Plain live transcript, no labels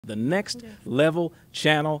The Next Level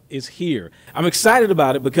channel is here. I'm excited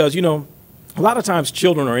about it because, you know, a lot of times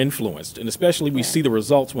children are influenced, and especially we see the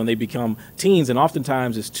results when they become teens, and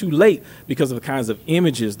oftentimes it's too late because of the kinds of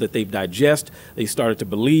images that they've digested, they started to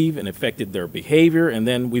believe and affected their behavior, and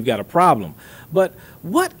then we've got a problem. But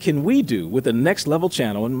what can we do with the Next Level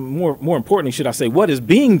channel, and more importantly, should I say, what is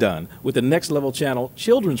being done with the Next Level channel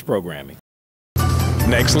children's programming?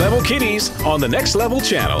 Next Level Kiddies on the Next Level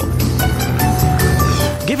channel.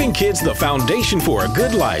 Giving kids the foundation for a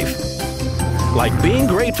good life, like being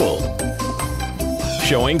grateful,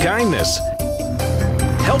 showing kindness,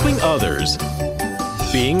 helping others,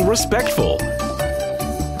 being respectful,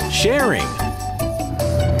 sharing,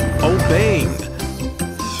 obeying,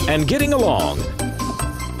 and getting along.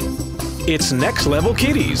 It's Next Level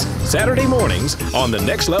Kiddies, Saturday mornings on the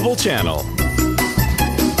Next Level channel.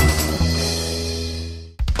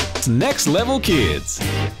 Next Level Kids.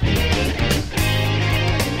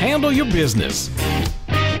 Handle your business.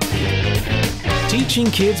 Teaching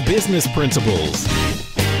kids business principles.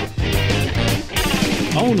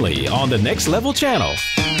 Only on the Next Level channel.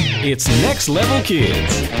 It's Next Level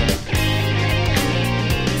Kids.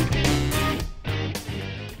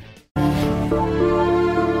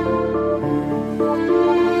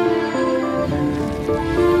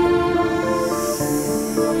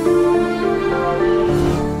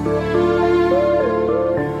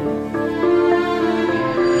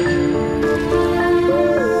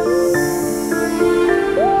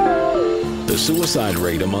 The suicide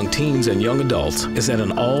rate among teens and young adults is at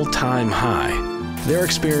an all-time high. They're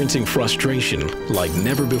experiencing frustration like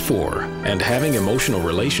never before and having emotional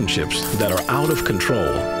relationships that are out of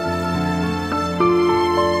control.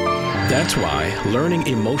 That's why learning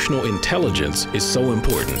emotional intelligence is so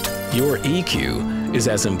important. Your EQ is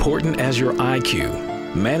as important as your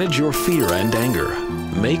IQ. Manage your fear and anger.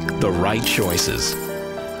 Make the right choices.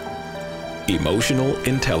 Emotional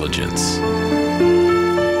intelligence.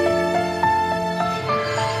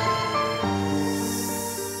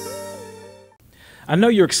 I know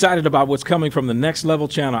you're excited about what's coming from the Next Level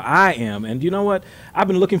channel. I am, and you know what? I've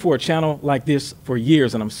been looking for a channel like this for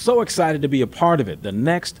years, and I'm so excited to be a part of it, the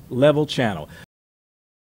Next Level channel.